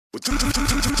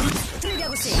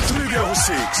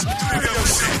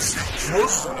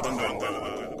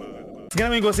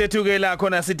Ngami inkosi yethu ke la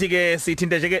khona sithi ke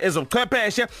sithinte nje ke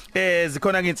ezobuchwepheshe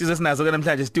zikhona ke insizwe esinazo ke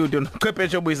namhlanje studio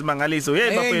nochwepheshe obuyisimangaliso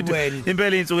hey bafethu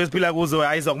impela insuku esiphila kuzo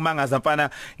ayizokumangaza mfana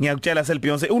ngiyakutshela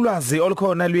Beyonce ulwazi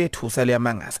olukhona luyethusa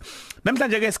liyamangaza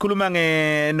namhlanje ke sikhuluma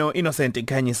no Innocent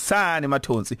Khanyisane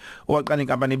Mathonsi owaqala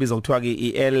inkampani ebizwa ukuthiwa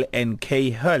ke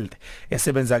L&H Health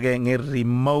esebenza ke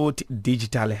nge-remote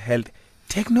digital health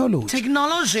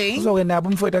technology uzoke nabo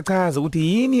umfowethu achaza ukuthi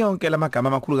yini yonke lamagama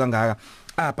amakhulu kangaka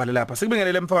abhala lapha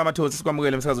sikubingelele mfaka Mathonsi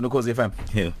sikwamukele emsakazweni Ukhozi FM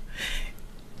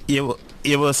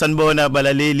yebo sanibona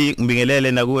abalaleli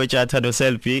ngibingelele nakuwe Tjatha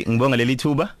Selfie ngibonga leli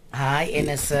thuba hi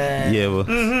NS yebo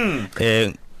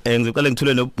ngizoqala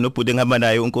ngithule nobhuti engihamba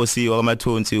naye unkosi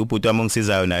wakwaMathonsi ubhuti wami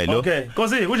ongisizayo naye lo okay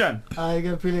Nkosi kunjani hayi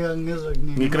kuphile ngizwe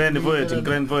kuningi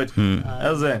ngigrand vote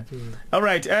awuze all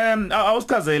right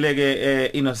awusichazele ke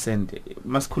Innocent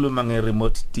masikhuluma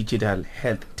nge-remote digital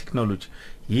health technology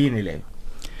yini leyo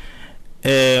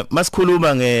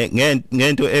masikhuluma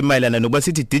ngento emayelana nokuba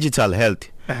sithi digital health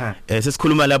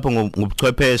sesikhuluma lapho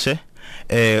ngobuchwepheshe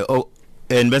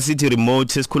besithi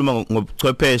remote sesikhuluma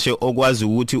ngobuchwepheshe okwazi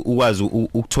ukuthi ukwazi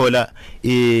ukuthola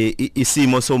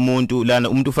isimo somuntu lana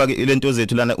umuntu ufake lento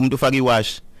zethu lana umuntu ufaka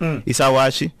iwash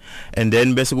isawashi and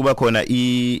then bese kuba khona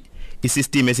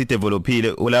isystem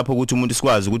esidevelopile lapho ukuthi umuntu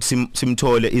sikwazi ukuthi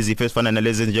simthole izifo ezifana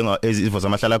nalezi njengezifo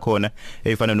zamahlala khona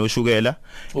ezifana noshukela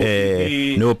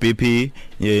no BP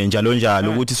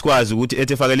njalo ukuthi sikwazi ukuthi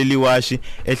ethefakele liwashi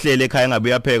ehlele ekhaya ngabe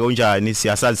uyapheka unjani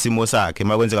siyasazi simo sakhe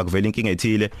makwenzeka kuvela inkinga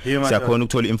ethile siyakhona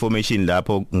ukuthola information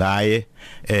lapho ngaye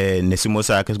nesimo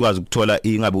sakhe sikwazi ukuthola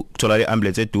ingabe ukuthola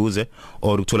iambulance eduze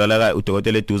or ukuthola la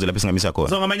udokotela eduze lapho singamisa khona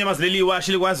so ngamanye amazwi leli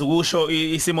washi likwazi ukusho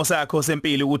isimo sakho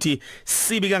sempilo ukuthi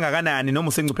sibi kangakanani noma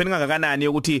usencupheni kangakanani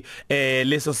ukuthi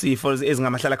leso sifo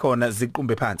ezingamahlala khona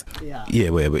ziqumbe phansi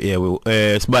yebo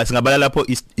siba singabala lapho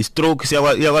i-stroke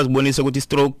siyakwazi ukubonisa ukuthi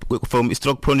stroke from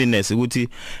stroke proneness ukuthi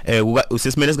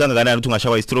usesimene sikangakanani ukuthi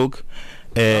ungashawa i-stroke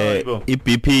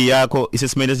iBP yakho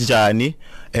isesimene sinjani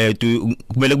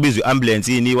kumele kubizwe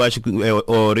iambulance yini iwash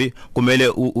or kumele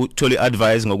uthole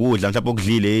advice ngokudla mhlawumbe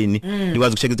okudlile yini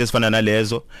likwazi ukucheck izinto ezifana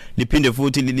nalezo liphinde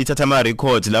futhi lithatha ama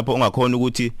records lapho ongakhona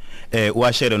ukuthi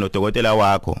uwashare nodokotela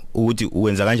wakho ukuthi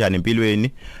uwenza kanjani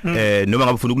empilweni noma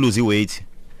ngabe ufuna ukuluza iweight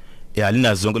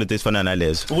linazo zonke lento ezifana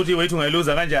nalezo ukuthi weight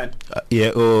ungayiluza kanjani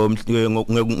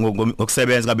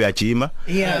ngokusebenza ngabe uyajima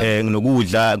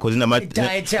nokudla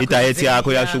because i-diet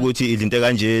yakho yasho ukuthi idla into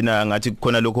kanjena ngathi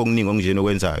kukhona lokho okuningi ongenje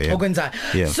okwenzayo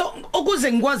so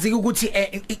ukuze ngikwazi ukuthi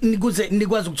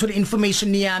nikwazi ukuthola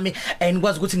information yami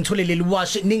nikwazi ukuthi ngithole leli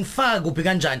wash ningifaka kuphi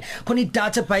kanjani khona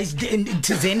i-database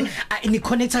thizeni ni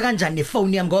connecta kanjani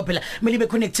nefone yami ngoba phela kumele ibe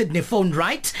connected nefone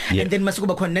right and then mase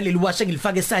kuba khona naleli wash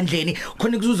engilifaka esandleni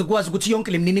khona kuzuze kwazi ukuthi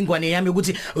yonke lemniningwane yami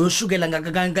ukuthi ushukela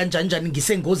kanjani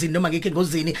ngisengozini noma ngeke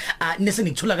engozini nese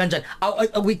ngithola kanjani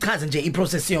akuyichaza nje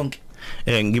iprocess yonke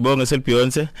ngibonga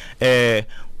Beyonce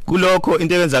kulokho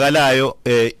into eyenzakalayo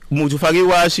umuntu ufaka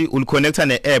iwashi uliconnecta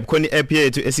ne-app khona i-app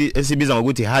yethu esibiza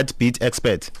ngokuthi heartbeat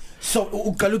expert so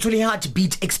uqala uthola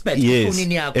i-heartbeat expert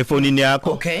efonini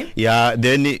yakho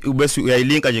then ubese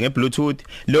uyayilinka nje ngebluetooth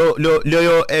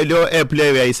lo app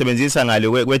leyo uyayisebenzisa ngale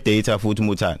kwe-data futhi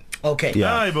umuthana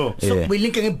hayibo so we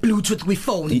linking a bluetooth with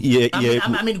phone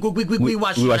I mean we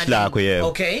wash lakho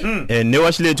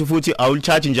ne-wash lethu futhi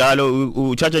awulicharge njalo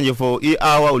ucharge nje for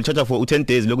i-hour ulicharge for 10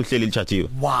 days lokuhleli lichargiwe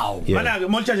wow mana ke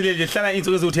molicharge le hlala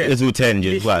insuku ezu10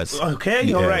 nje kwazi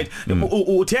okay all right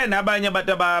u10 abanye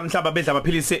abantu abamhlaba bedla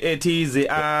amaphilisi ethize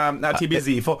aTB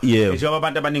izifo njengoba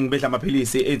abantu abaningi bedla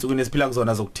amaphilisi ensukwini esiphila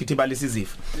kuzona zokuthithibalisa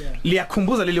izifo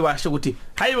liyakhumbuza leli wash ukuthi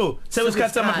hayibo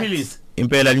sekusikhathi samaphilisi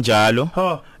impela njalo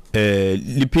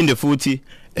liphinde futhi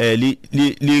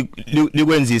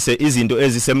likwenzise izinto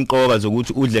ezisemqoka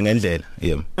zokuthi udle ngendlela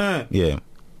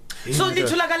so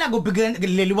litholakala kuphi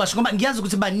leli wash ngoba ngiyazi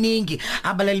ukuthi baningi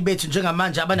abalali bethu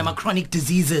njengamanje abanama chronic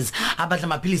diseases abadla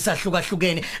amaphilisi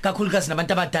ahlukahlukene kakhulukazi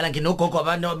nabantu abadala ngenogogo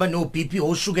abano BP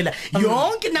oshukela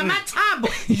yonke namathambo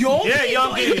yonke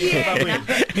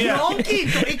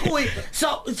ikuyi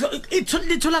so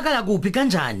litholakala kuphi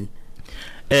kanjani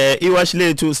iwash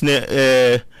lethu sine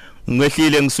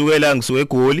ngehlile ngisuke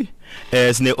eGoli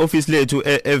sine office lethu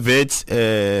eVet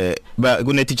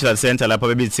kune digital center lapha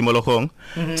bebithi Simolokhong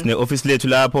sine office lethu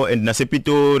lapho and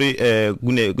nasePitori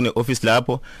kune office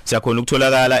lapho siyakhona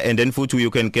ukutholakala and then futhi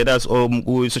you can get us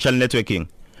ku social networking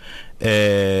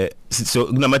so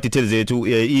kunama details ethu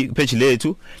i-page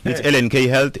lethu lithi L&H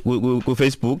Health ku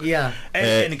Facebook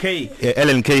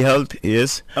L&H Health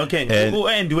yes okay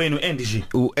and wenu and nje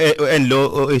and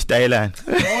lo istylane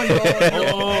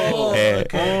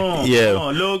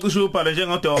Yeah. Lo kusho ubhale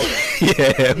njengoDo.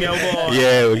 Yeah. Ngiyabona.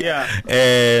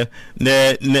 Yeah.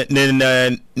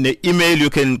 Ne email you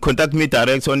can contact me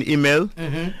direct on email.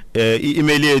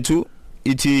 Email yethu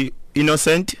ithi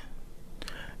innocent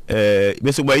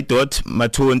bese kuba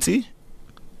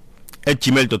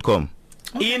 .matonzi@gmail.com.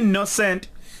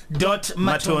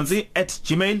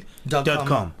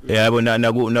 innocent.matonzi@gmail.com. Yabo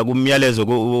nakumyalezo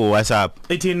ku WhatsApp.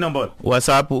 Ithi number.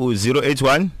 WhatsApp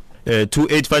 081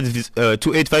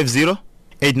 2850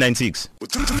 896.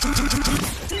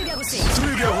 3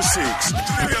 kuya ku 6.